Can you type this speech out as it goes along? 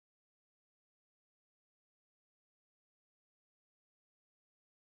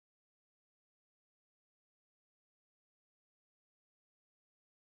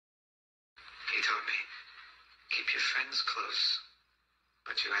friends close,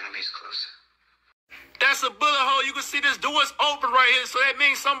 but your enemies closer. That's a bullet hole. You can see this door is open right here, so that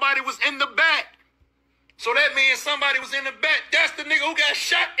means somebody was in the back. So that means somebody was in the back. That's the nigga who got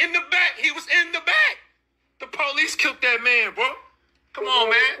shot in the back. He was in the back. The police killed that man, bro. Come on,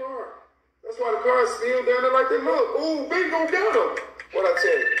 man. That's why the car's still down there like they look. Ooh, big gon' get him. What I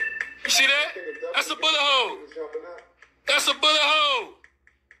tell you? You see that? That's a bullet hole. That's a bullet hole.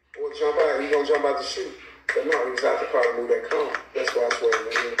 Or jump out. He gonna jump out the chute. But no, he was out the car to move that car. That's why I swear,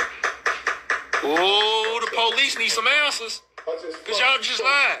 man. Oh, the police need some answers. Because y'all just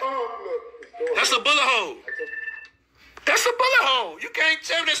lied. That's a bullet hole. That's a bullet hole. You can't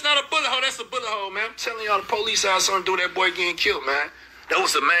tell me that's not a bullet hole. That's a bullet hole, man. I'm telling y'all, the police out something to do that boy getting killed, man. That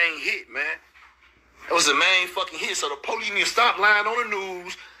was the main hit, man. That was the main fucking hit. So the police need to stop lying on the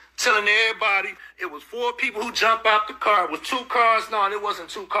news, telling everybody it was 4 people who jumped out the car. It was 2 cars. No, it wasn't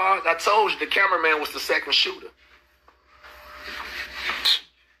 2 cars. I told you the cameraman was the second shooter.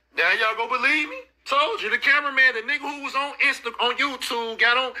 Now y'all gonna believe me? Told you, the cameraman, the nigga who was on YouTube,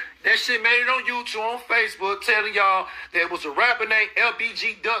 got on, that shit made it on YouTube, on Facebook, telling y'all there was a rapper named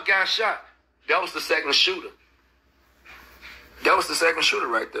FBG Duck got shot. That was the second shooter. That was the second shooter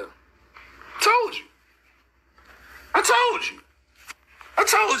right there. Told you. I told you. I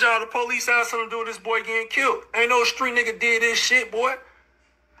told y'all the police had something to do with this boy getting killed. Ain't no street nigga did this shit, boy.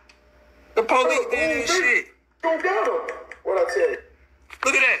 The police did this shit. Don't got him. What I tell you?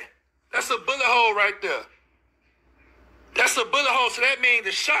 Look at that. That's a bullet hole right there. That's a bullet hole. So that means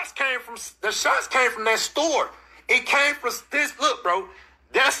the shots came from that store. It came from this. Look, bro.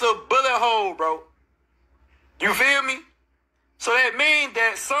 That's a bullet hole, bro. You feel me? So that means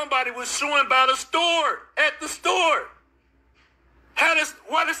that somebody was shooting by the store, at the store.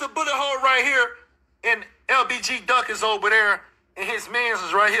 Why is a bullet hole right here and FBG Duck is over there and his man's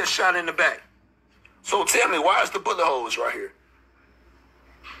is right here shot in the back? So tell me, why is the bullet holes right here?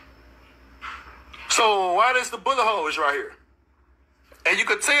 So why is the bullet holes right here? And you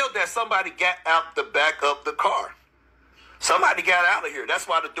could tell that somebody got out the back of the car. Somebody got out of here. That's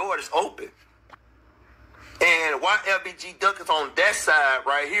why the door is open. And why FBG Duck is on that side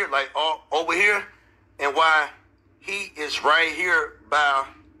right here, like all over here, and why he is right here by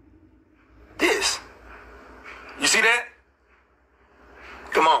this. You see that?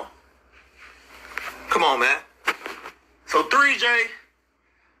 Come on. Come on, man. So 3J,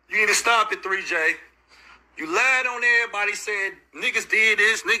 you need to stop it, 3J. You lied on everybody, said niggas did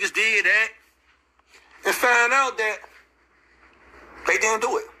this, niggas did that, and found out that they didn't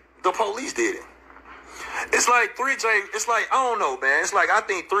do it. The police did it. It's like 3J, it's like, I don't know, man. It's like, I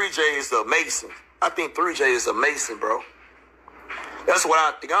think 3J is a Mason. I think 3J is a Mason, bro. That's what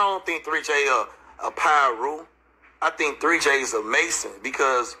I think. I don't think 3J a Pyro. I think 3J is a Mason,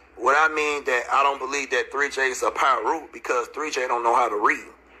 because what I mean that I don't believe that 3J is a Pyro, because 3J don't know how to read.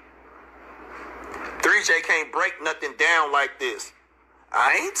 3J can't break nothing down like this.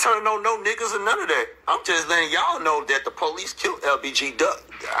 I ain't turning on no niggas or none of that. I'm just letting y'all know that the police killed FBG Duck.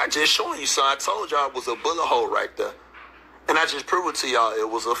 I just showing you, son. I told y'all it was a bullet hole right there. And I just proved it to y'all it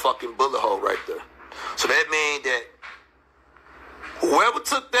was a fucking bullet hole right there. So that means that whoever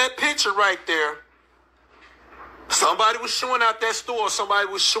took that picture right there, somebody was showing out that store, somebody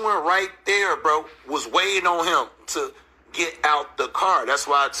was showing right there, bro, was waiting on him to get out the car. That's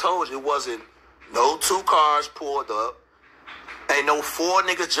why I told you it wasn't no 2 cars pulled up. Ain't no 4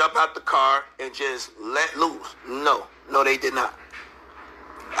 niggas jump out the car and just let loose. No, they did not.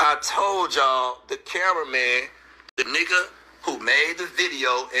 I told y'all the cameraman, the nigga who made the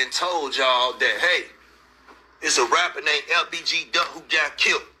video and told y'all that, hey, it's a rapper named FBG Duck who got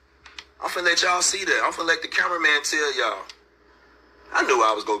killed. I'm finna let y'all see that. I'm finna let the cameraman tell y'all. I knew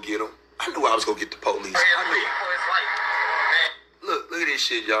I was gonna get him. I knew I was gonna get the police. I knew. Look at this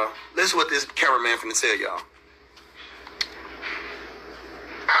shit, y'all. Listen what this cameraman finna tell y'all.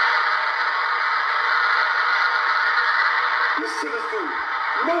 Listen to this dude.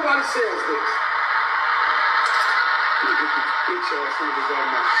 Nobody sells this. Let me get these bitch ass niggas out of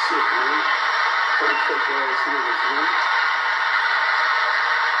my shit, man. Fucking fake ass niggas, man.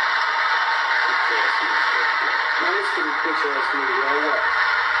 Now listen to this bitch ass nigga, y'all. What?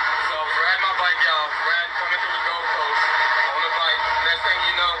 So I was riding my bike, y'all. Coming through the Gold Coast on the bike. Next thing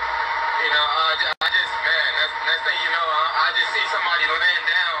you know, I just, man, next thing you know, I just see somebody laying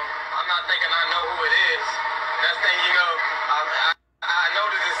down. I'm not thinking I know who it is. Next thing you know, I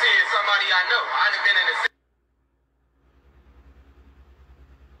noticed to see it's somebody I know. I done been in the city.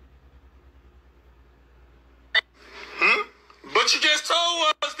 But you just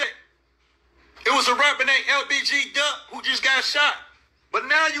told us that it was a rapper named FBG Duck who just got shot. But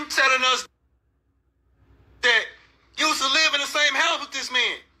now you telling us that you these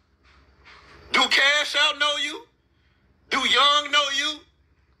men? Do Cash Out know you? Do Young know you?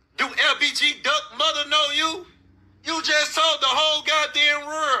 Do FBG Duck mother know you? You just told the whole goddamn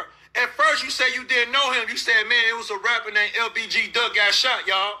world. At first you said you didn't know him. You said, man, it was a rapper named FBG Duck got shot,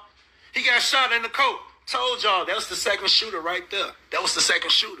 y'all. He got shot in the coat. Told y'all that was the second shooter right there. That was the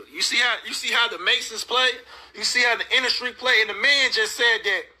second shooter. You see how the Masons play? You see how the industry play? And the man just said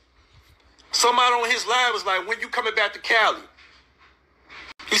that somebody on his live was like, when you coming back to Cali?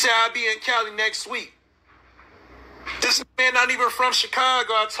 He said, I'll be in Cali next week. This man not even from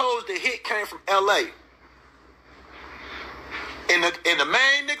Chicago. I told you the hit came from LA. And the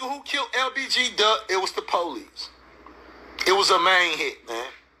main nigga who killed LBG Duck, it was the police. It was a main hit, man.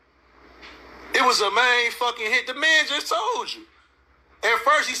 It was a main fucking hit. The man just told you. At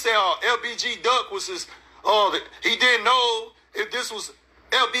first he said, LBG Duck was his, he didn't know if this was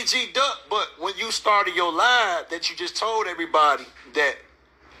LBG Duck. But when you started your live that you just told everybody that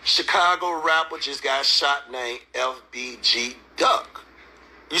Chicago rapper just got shot named FBG Duck.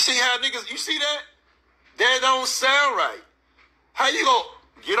 You see how niggas, you see that? That don't sound right. How you gonna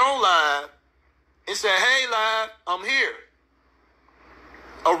get on live and say, hey live, I'm here.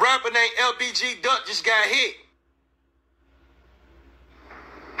 A rapper named LBG Duck just got hit.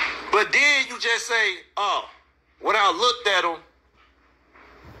 But then you just say, when I looked at him,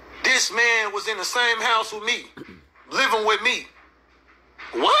 this man was in the same house with me, living with me.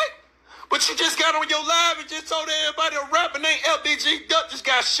 What? But you just got on your live and just told everybody a rapper named LBG Duck just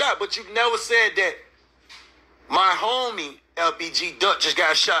got shot, but you never said that my homie LBG Duck just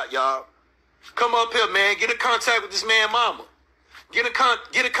got shot, y'all. Come up here, man. Get in contact with this man mama. Get in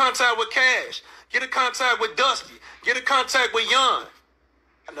contact with Cash. Get in contact with Dusty. Get in contact with Young.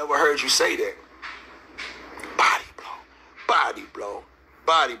 I never heard you say that. Body blow. Body blow.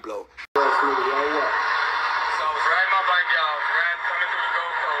 Body blow. So I was riding my bike, y'all. Coming through the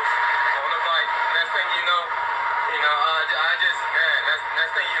Gold Coast on the bike. Next thing you know, I just, man,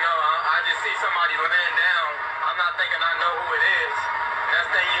 next thing you know, I just see somebody laying down. I'm not thinking I know who it is. Next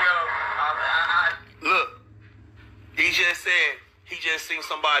thing you know, Look, he just said he just seen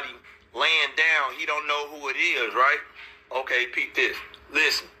somebody laying down. He don't know who it is, right? Okay, peep this.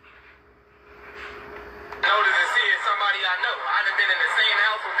 Listen. noticed and see it's somebody I know. I done been in the same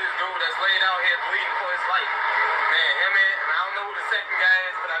house with this dude that's laid out here bleeding for his life. Man, him and I don't know who the second guy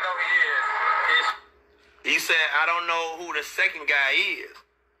is, but I know he is. He said, I don't know who the second guy is,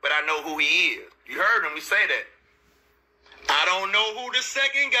 but I know who he is. You heard him, we say that. I don't know who the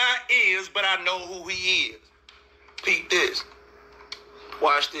second guy is, but I know who he is. Peep this.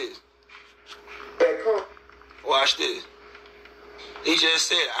 Watch this. Watch this. He just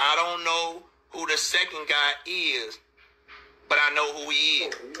said, I don't know who the second guy is, but I know who he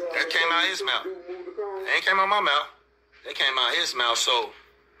is. That came out of his mouth. That ain't came out of my mouth. That came out of his mouth. So,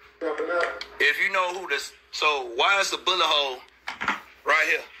 if you know who this, so why is the bullet hole right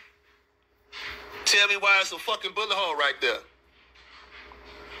here? Tell me why it's a fucking bullet hole right there.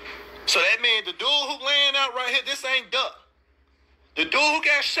 So that means the dude who laying out right here, this ain't Duck. The dude who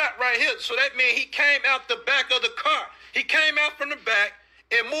got shot right here, so that means he came out the back of the car. He came out from the back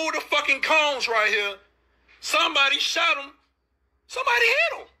and moved the fucking cones right here. Somebody shot him. Somebody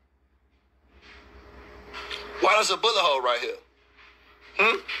hit him. Why there's a bullet hole right here?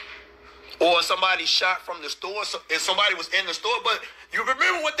 Or somebody shot from the store, and somebody was in the store. But you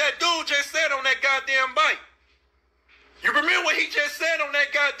remember what that dude just said on that goddamn bike? You remember what he just said on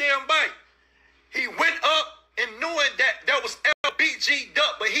that goddamn bike? He went up and knowing that was FBG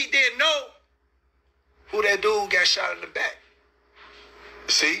Duck, but he didn't know who that dude got shot in the back.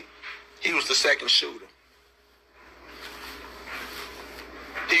 See? He was the second shooter.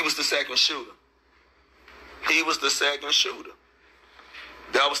 He was the second shooter. He was the second shooter.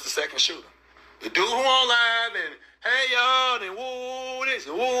 That was the second shooter. The dude who on live and hey y'all and woo this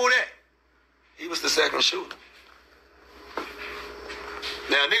and woo that. He was the second shooter.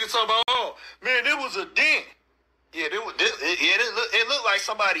 Now niggas talking about, oh man, it was a dent. Yeah, it looked like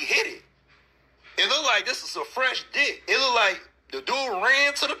somebody hit it. It looked like this is a fresh dent. It looked like the dude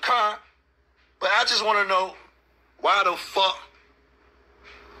ran to the car. But I just want to know why the fuck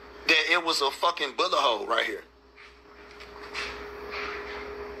that it was a fucking bullet hole right here.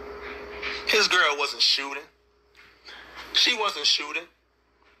 His girl wasn't shooting. She wasn't shooting.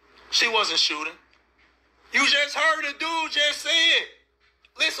 She wasn't shooting. You just heard the dude just said.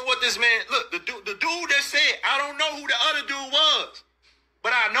 Listen what this man, look, the dude that said, I don't know who the other dude was,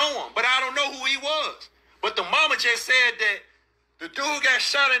 but I know him, but I don't know who he was. But the mama just said that the dude got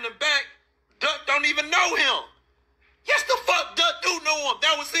shot in the back. Duck don't even know him. Yes, the fuck Duck do know him.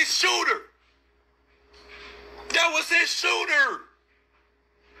 That was his shooter. That was his shooter.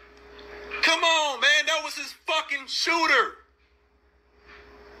 his fucking shooter.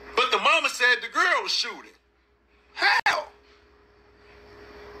 But the mama said the girl was shooting. How?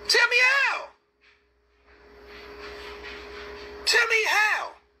 Tell me how. Tell me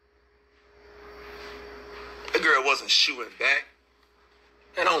how. The girl wasn't shooting back.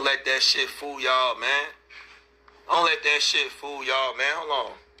 And don't let that shit fool y'all, man. Don't let that shit fool y'all, man. Hold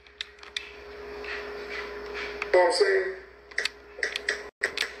on. You know what I'm saying?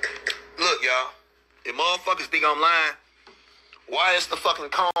 Look, y'all. If motherfuckers think I'm lying, why is the fucking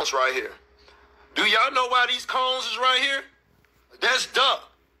cones right here? Do y'all know why these cones is right here? That's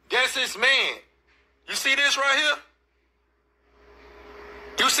Duck. That's his man. You see this right here?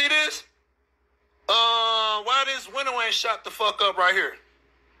 You see this? Why this window ain't shot the fuck up right here?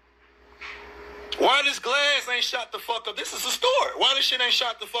 Why this glass ain't shot the fuck up? This is a store. Why this shit ain't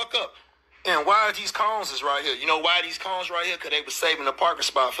shot the fuck up? And why these cones is right here? You know why these cones right here? Because they was saving the parking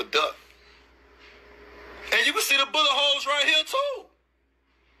spot for Duck. And you can see the bullet holes right here too.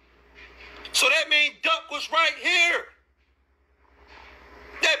 So that means Duck was right here.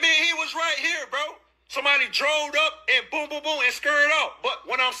 That means he was right here, bro. Somebody drove up and boom, boom, boom, and skirted off. But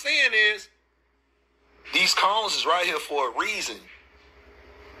what I'm saying is, these cones is right here for a reason.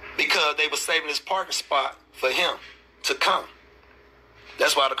 Because they were saving this parking spot for him to come.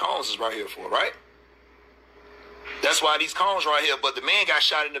 That's why the cones is right here for, right? That's why these cones right here. But the man got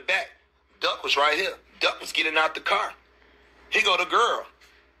shot in the back. Duck was right here. Duck was getting out the car. Here go the girl.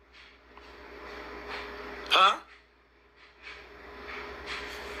 Huh?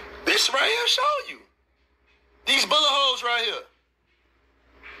 This right here show you. These bullet holes right here.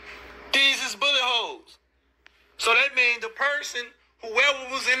 These is bullet holes. So that means the person,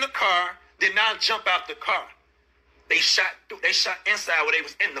 whoever was in the car, did not jump out the car. They shot inside where they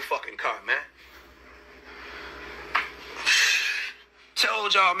was in the fucking car, man.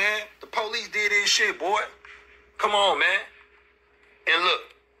 Told y'all, man. The police did this shit, boy. Come on, man. And look.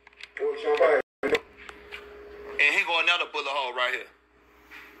 And here go another bullet hole right here.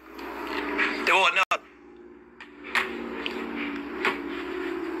 There go another.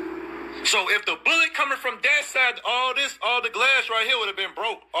 So if the bullet coming from that side, all the glass right here would have been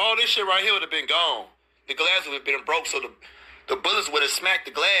broke. All this shit right here would have been gone. The glass would have been broke, so the bullets would have smacked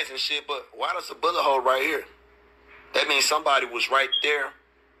the glass and shit. But why does a bullet hole right here? That means somebody was right there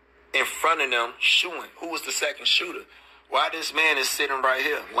in front of them shooting. Who was the second shooter? Why this man is sitting right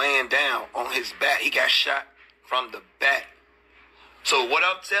here, laying down on his back? He got shot from the back. So what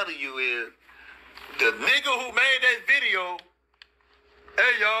I'm telling you is, the nigga who made that video,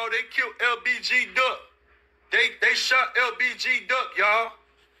 hey, y'all, they killed FBG Duck. They shot FBG Duck, y'all.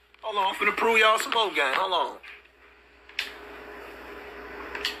 Hold on, I'm finna prove y'all some more game. Hold on.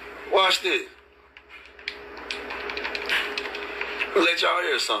 Watch this. Let y'all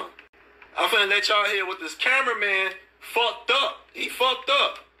hear something. I'm finna let y'all hear what this cameraman fucked up. He fucked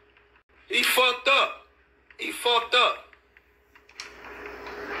up. He fucked up. He fucked up.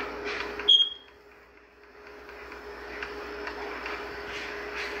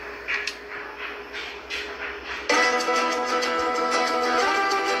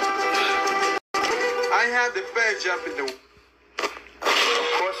 I had the fed jump in the... Of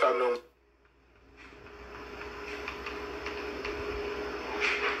course I know.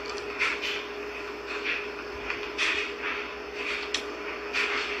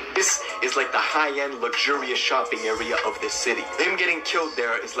 This is like the high-end, luxurious shopping area of the city. Him getting killed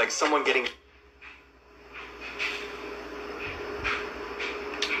there is like someone getting...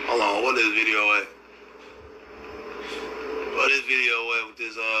 Hold on, what is this video at? What this video at with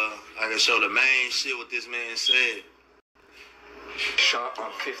this, I can show the main shit what this man said. shot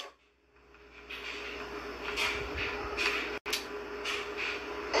on 5th.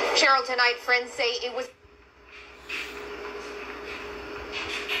 Cheryl, tonight, friends say it was...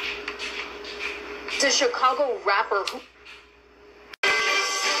 The Chicago rapper who...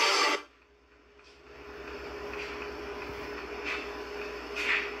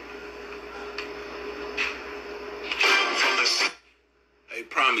 Hey,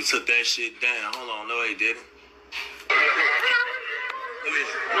 Promi took that shit down. Hold on, no, he didn't. Hey,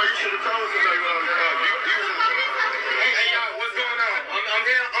 y'all, what's going on? I'm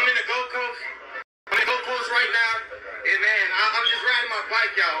here. I'm in the Gold Coast. I'm in the Gold Coast right now. And man, I'm just riding my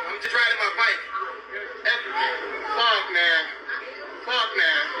bike, y'all. I'm just riding my bike. Fuck, man. Fuck,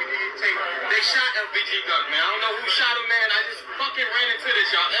 man. They shot FBG Duck, man. I don't know who shot him, man. I just fucking ran into this,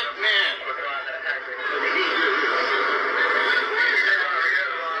 y'all. Man.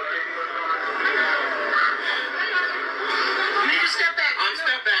 Step back. I'm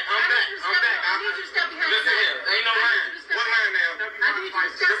step back. I'm back. I need you to step behind. Listen here. Ain't no line. What line, man? I need you to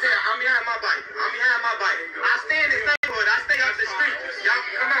step Listen here. I'm behind my bike. I'm behind my bike. I stay in this neighborhood. I stay up the street. Y'all,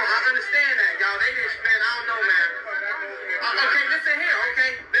 come on. I understand that, y'all. They just, man, I don't know, man. Okay, listen here,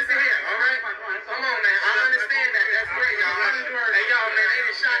 okay? Listen here, all right? Come on, man. I understand that. That's great, y'all. Hey, y'all, man, they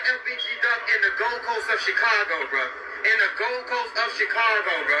just shot FBG Duck in the Gold Coast of Chicago, bro. In the Gold Coast of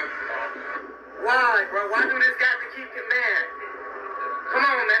Chicago, bro. Why, bro? Why do this guy have to keep it, man? Come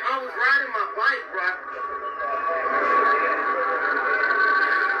on, man. I was riding my bike, bro.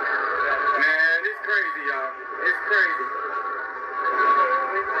 Man, it's crazy, y'all. It's crazy.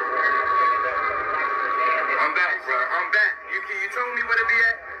 I'm back, bro. I'm back. You told me where to be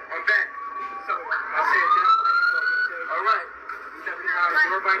at? I'm back. So, I said, all right. Step behind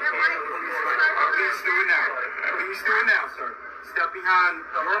your bike. Please do it now. Please do it now, sir. Step behind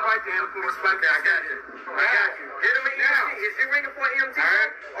your bike and police bike. I got you. I got you. Get him in EMT. Is he ringing for EMT? All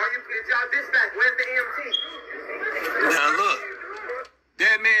right. Or is y'all dispatch? Where's the EMT? Now look,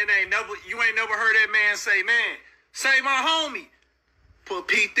 that man you ain't never heard that man say, man, save my homie. But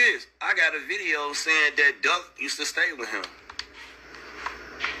Pete this, I got a video saying that Duck used to stay with him.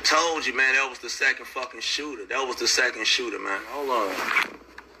 Told you, man, that was the second fucking shooter. That was the second shooter, man. Hold on.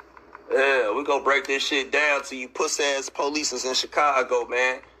 Yeah, we gonna break this shit down to you puss-ass polices in Chicago,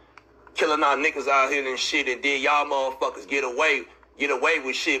 man. Killing our niggas out here and shit, and then y'all motherfuckers get away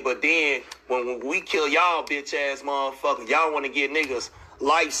with shit. But then, when we kill y'all bitch-ass motherfuckers, y'all want to get niggas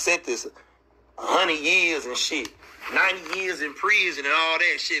life sentence, 100 years and shit. 90 years in prison and all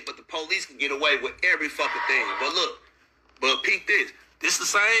that shit, but the police can get away with every fucking thing. But look, peep this. This the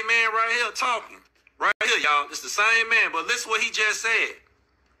same man right here talking. Right here, y'all. This the same man, but listen what he just said.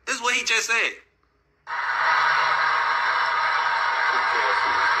 This is what he just said. Now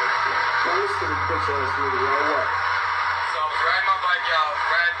listen to the bitch ass nigga, y'all. What? So I was riding my bike, y'all.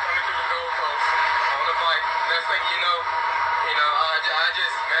 Coming through the Gold Coast on the bike. Next thing you know, I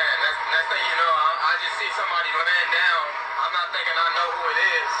just, man, next thing you know, I just see somebody laying down. I'm not thinking I know who it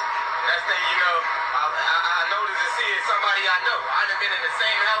is. Next thing you know, I notice to see it's somebody I know. I done been in the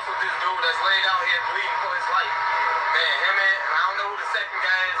same house with this dude that's laid out here bleeding for his life. Man, him and I don't know who the second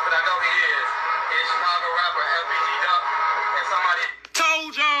guy is, but I know he is. He's Chicago rapper FBG Duck. And somebody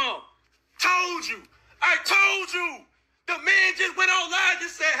Told y'all. Told you. I told you. The man just went online and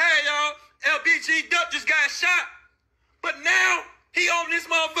said, hey, y'all, LBG Duck just got shot. But now he on this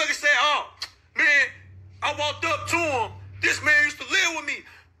motherfucker say, oh, man, I walked up to him. This man used to live with me.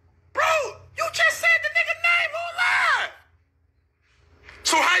 Bro, you just said the nigga name online.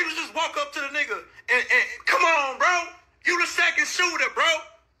 So how you just walk up to the nigga and come on, bro. You the second shooter, bro.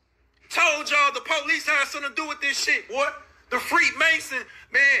 Told y'all the police had something to do with this shit, boy. The Freemason,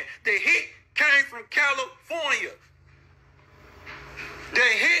 man, the hit came from California. The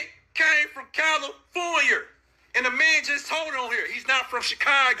hit came from California. And the man just told it on here. He's not from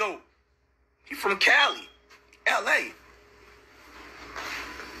Chicago. He's from Cali, LA.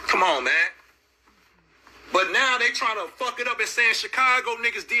 Come on, man. But now they trying to fuck it up and saying Chicago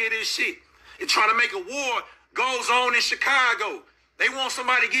niggas did this shit. They're trying to make a war goes on in Chicago. They want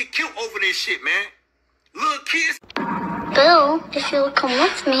somebody to get killed over this shit, man. Little kids. Bill, if you'll come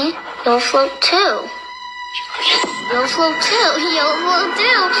with me, you'll float too. You'll float too. You'll float too.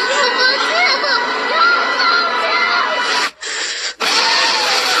 You'll float too.